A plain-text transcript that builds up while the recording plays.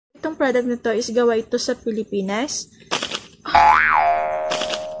Itong product na to is gawa ito sa Pilipinas.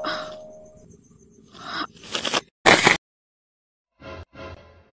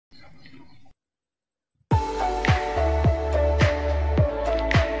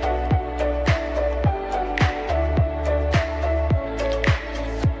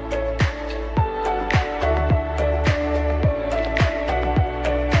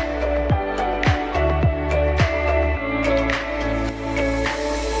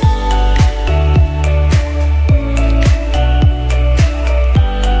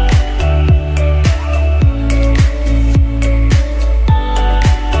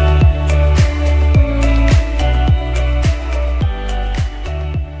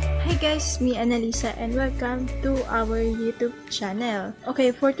 Me Anastasia and welcome to our YouTube channel.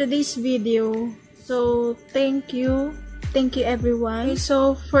 Okay, for today's video, so thank you everyone. Okay,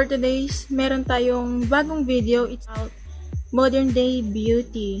 so for today's, meron tayong bagong video. It's about modern day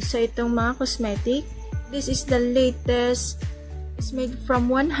beauty. So itong mga cosmetic, this is the latest. It's made from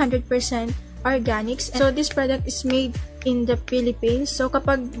 100% organics. So this product is made in the Philippines. So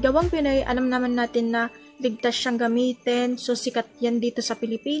kapag gawang Pinoy, alam naman natin na ligtas siyang gamitin. So sikat yan dito sa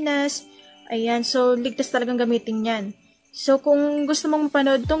Pilipinas. Ayan, so ligtas talagang gamitin yan. So kung gusto mong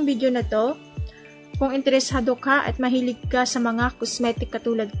mapanood tong video na to, kung interesado ka at mahilig ka sa mga cosmetic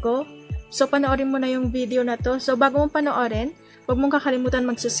katulad ko, so panoorin mo na yung video na to. So bago mong panoorin, huwag mong kakalimutan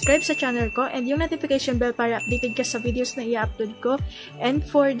mag-subscribe sa channel ko and yung notification bell para updated ka sa videos na i-upload ko. And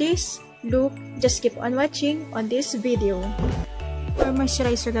for this look, just keep on watching on this video. For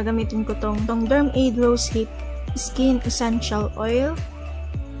moisturizer, gagamitin ko tong Derm Rosehip Skin Essential Oil.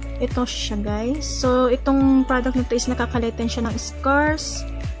 Ito siya guys. So, itong product na to is nakakalighten siya ng scars,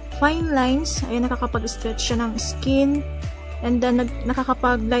 fine lines, ayan, nakakapag-stretch siya ng skin, and then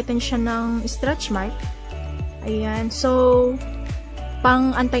nakakapag-lighten siya ng stretch mark. Ayan. So,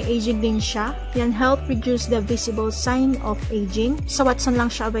 pang anti-aging din siya. Yan, help reduce the visible sign of aging. Sa Watson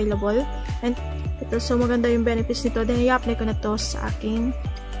lang siya available. And ito, so maganda yung benefits nito. Then, i-apply ko na to sa aking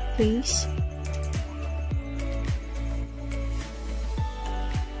face.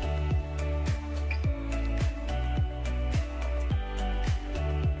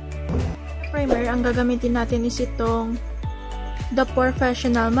 Primer, ang gagamitin natin is itong the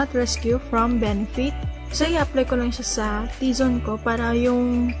Porefessional Matte Rescue from Benefit. So, i-apply ko lang siya sa T-zone ko para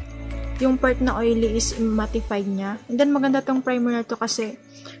yung part na oily is mattified niya. And then, maganda tong primer na to kasi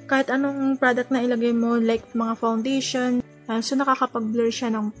kahit anong product na ilagay mo, like mga foundation, so nakakapag-blur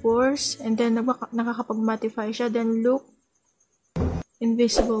siya ng pores, and then nakakapag-mattify siya, then look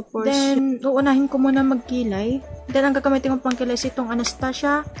invisible pores. Then, uunahin ko muna magkilay. Then, ang gagamitin kong pangkilay is itong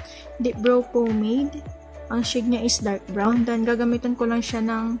Anastasia dipbrow pomade. Ang shade niya is dark brown. Then, gagamitin ko lang siya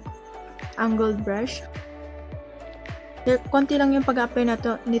ng angled brush. Then, konti lang yung pag-apply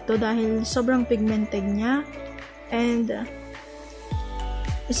nito dahil sobrang pigmented niya. And,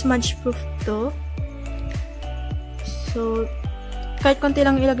 smudge proof to. So, kahit konti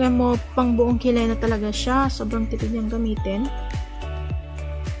lang ilagay mo, pang buong kilay na talaga siya. Sobrang tipid niyang gamitin.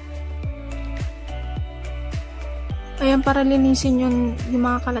 Ayan, para linisin yung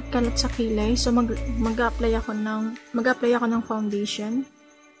mga kalat-kalat sa kilay. So, mag-apply ako ng foundation.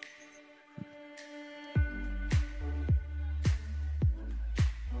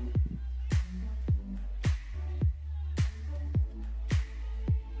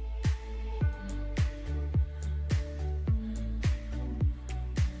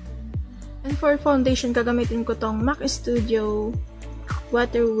 And for foundation, gagamitin ko tong MAC Studio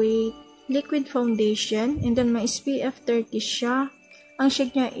waterweight liquid foundation, and then may SPF 30 siya. Ang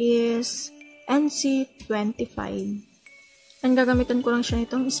shade niya is NC25. And gagamitan ko lang siya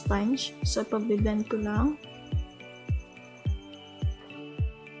nitong sponge. So, pag-blend ko lang.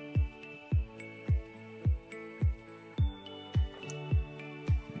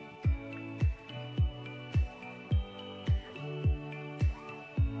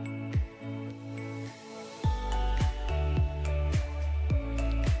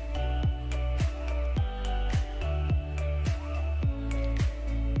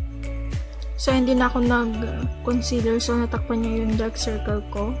 So, hindi na ako nag-concealer. So, natakpan niya yung dark circle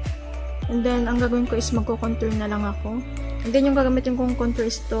ko. And then, ang gagawin ko is magko-contour na lang ako. And then, yung gagamitin kong contour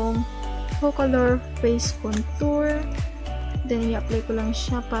is itong Foccallure Face Contour. Then, i-apply ko lang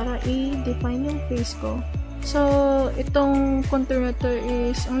siya para i-define yung face ko. So, itong contour na to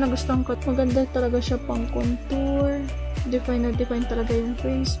is, ang nagustuhan ko, maganda talaga siya pang contour. Define na define talaga yung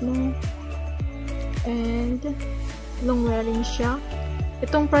face mo. And, long wearing siya.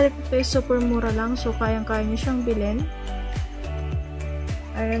 Itong product ito is super mura lang, so kayang-kaya nyo siyang bilhin.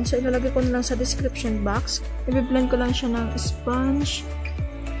 Ayan, so ilalagay ko na lang sa description box. I-blend ko lang siya ng sponge.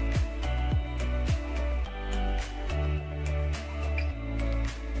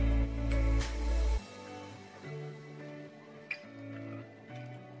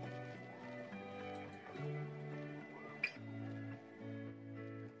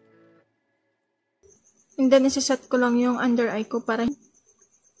 And then, isiset ko lang yung under eye ko para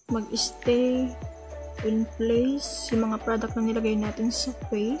mag-stay in place yung mga product na nilagay natin sa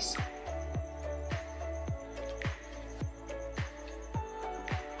face.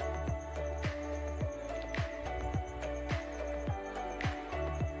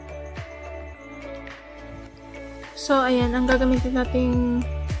 So, ayan, ang gagamitin nating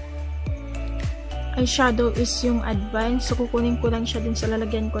eyeshadow is yung Advance. So, kukunin ko lang siya din sa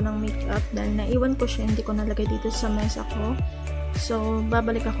lalagyan ko ng makeup dahil naiwan ko siya, hindi ko nalagay dito sa mesa ko. So,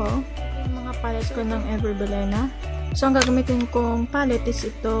 babalik ako. Yung mga palette ko ng Everbelena. So, ang gagamitin kong palette is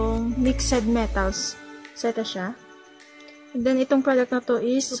itong Mixed Metals. So, ito siya. And then, itong product na to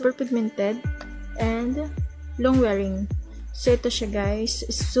is super pigmented and long wearing. So, ito siya guys.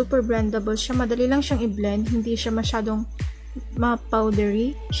 Super blendable siya. Madali lang siyang i-blend. Hindi siya masyadong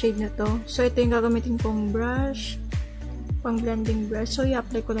ma-powdery shade na to. So, ito yung gagamitin kong brush. Pang blending brush. So,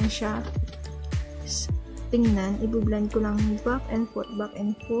 i-apply ko lang siya. Tingnan. I-blend ko lang back and forth, back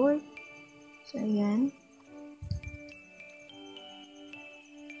and forth. So, ayan.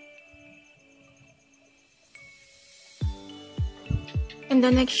 And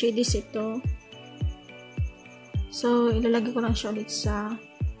the next shade is ito. So, ilalagay ko lang siya ulit sa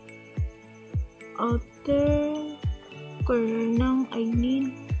outer corner ng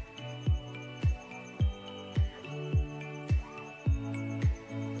eyelid.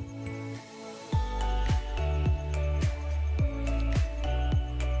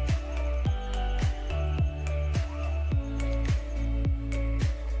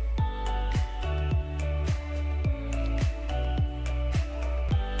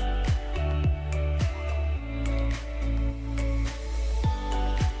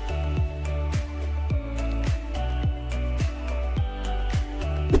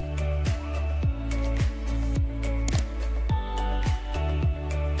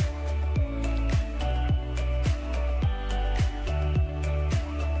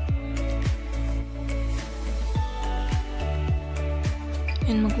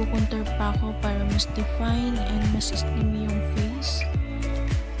 And magkukontour pa ako para mas define and mas slim yung face.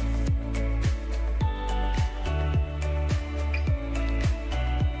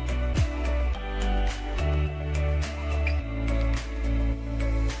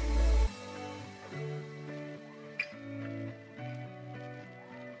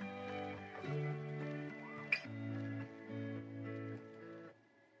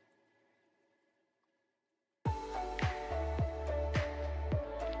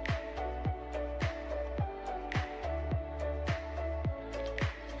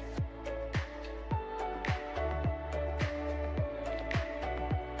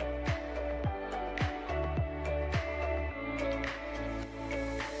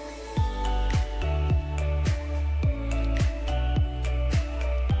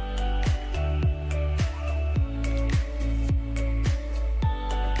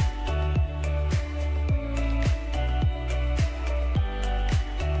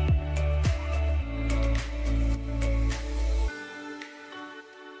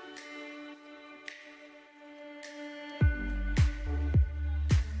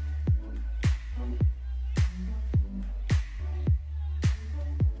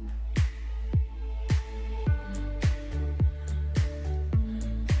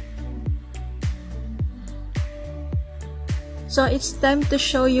 So, it's time to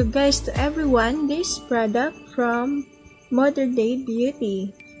show you guys to everyone this product from Modern Day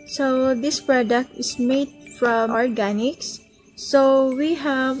Beauty. So, this product is made from organics. So, we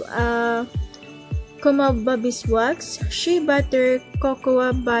have Kumaba beeswax, shea butter,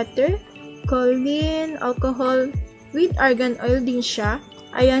 cocoa butter, choline, alcohol, with argan oil din siya.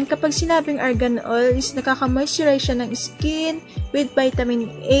 Ayan, kapag sinabing argan oil is nakaka-moisturize siya ng skin with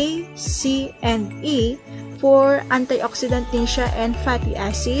vitamin A, C, and E. For antioxidant din siya and fatty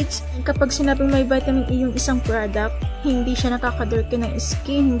acids. Kapag sinabing may vitamin E yung isang product, hindi siya nakaka-dirty ng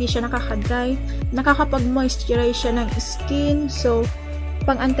skin, hindi siya nakaka-dry, nakakapag-moisturize siya ng skin. So,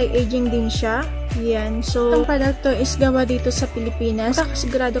 pang anti-aging din siya. Yan. So, itong product to is gawa dito sa Pilipinas.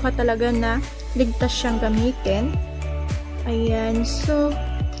 Kakasigurado ka talaga na ligtas siyang gamitin. Ayan. So,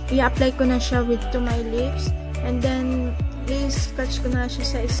 i-apply ko na siya to my lips. And then, i-scratch ko na siya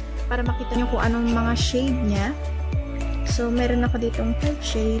sa skin para makita nyo kung anong mga shade niya. So, meron ako ditong 5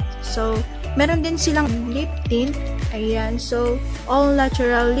 shade. So, meron din silang lip tint. Ayan. So, all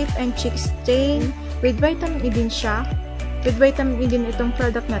natural lip and cheek stain. With vitamin E din siya. With vitamin E din itong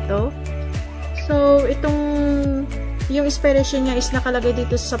product na to. So, yung expiration niya is nakalagay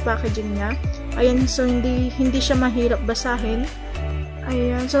dito sa packaging niya. Ayan. So, hindi siya mahirap basahin.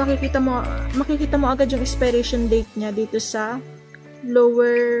 Ayan. So, makikita mo agad yung expiration date niya dito sa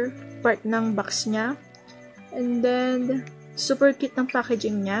lower part ng box niya. And then, super cute ng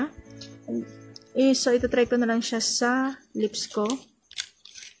packaging niya. So, ito-try ko na lang siya sa lips ko.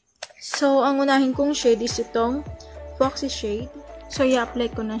 So, ang unahin kong shade is itong FOXY shade. So,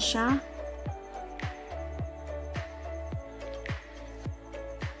 i-apply ko na siya.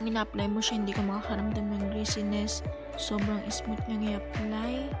 Kung ina-apply mo siya, hindi ka makakaramdam ng greasiness. Sobrang smooth niyang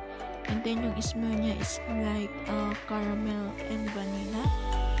i-apply. And then, yung smell niya is like caramel and vanilla.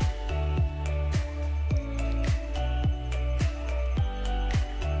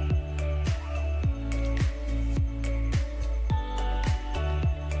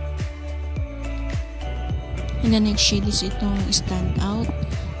 And the next shade is itong STANDOUT.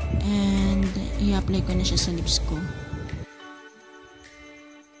 And i-apply ko na siya sa lips ko.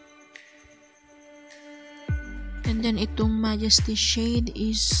 And then itong MAJESTY shade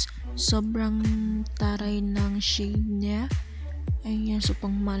is sobrang taray ng shade niya. Ayan, so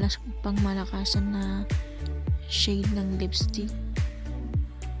pangmalakasan na shade ng lipstick.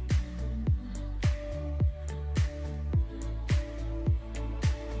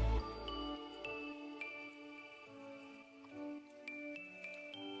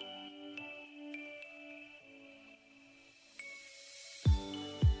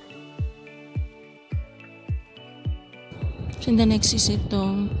 So, the next is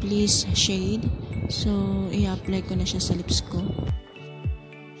itong Please shade. So, i-apply ko na siya sa lips ko.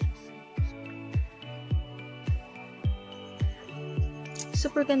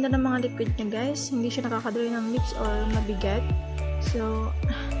 Super ganda ng mga liquid niya, guys. Hindi siya nakakadry ng lips or mabigat. So,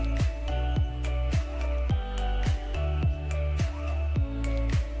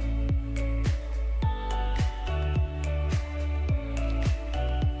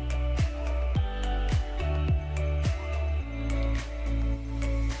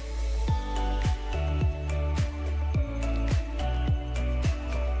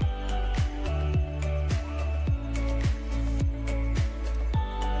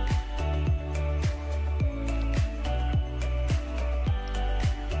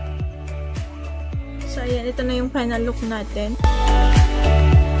 So, ayan, ito na yung final look natin.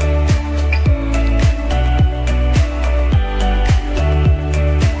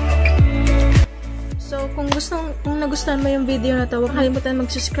 So, kung nagustuhan mo yung video na to, huwag kalimutan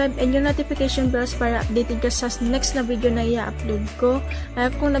mag-subscribe and yung notification bells para updated ka sa next na video na i-upload ko.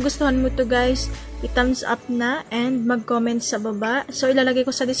 Kung nagustuhan mo to, guys, i-thumbs up na and mag-comment sa baba. So, ilalagay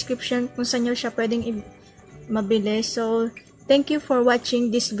ko sa description kung saan nyo siya pwedeng mabili. So, thank you for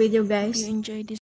watching this video, guys. If you enjoyed this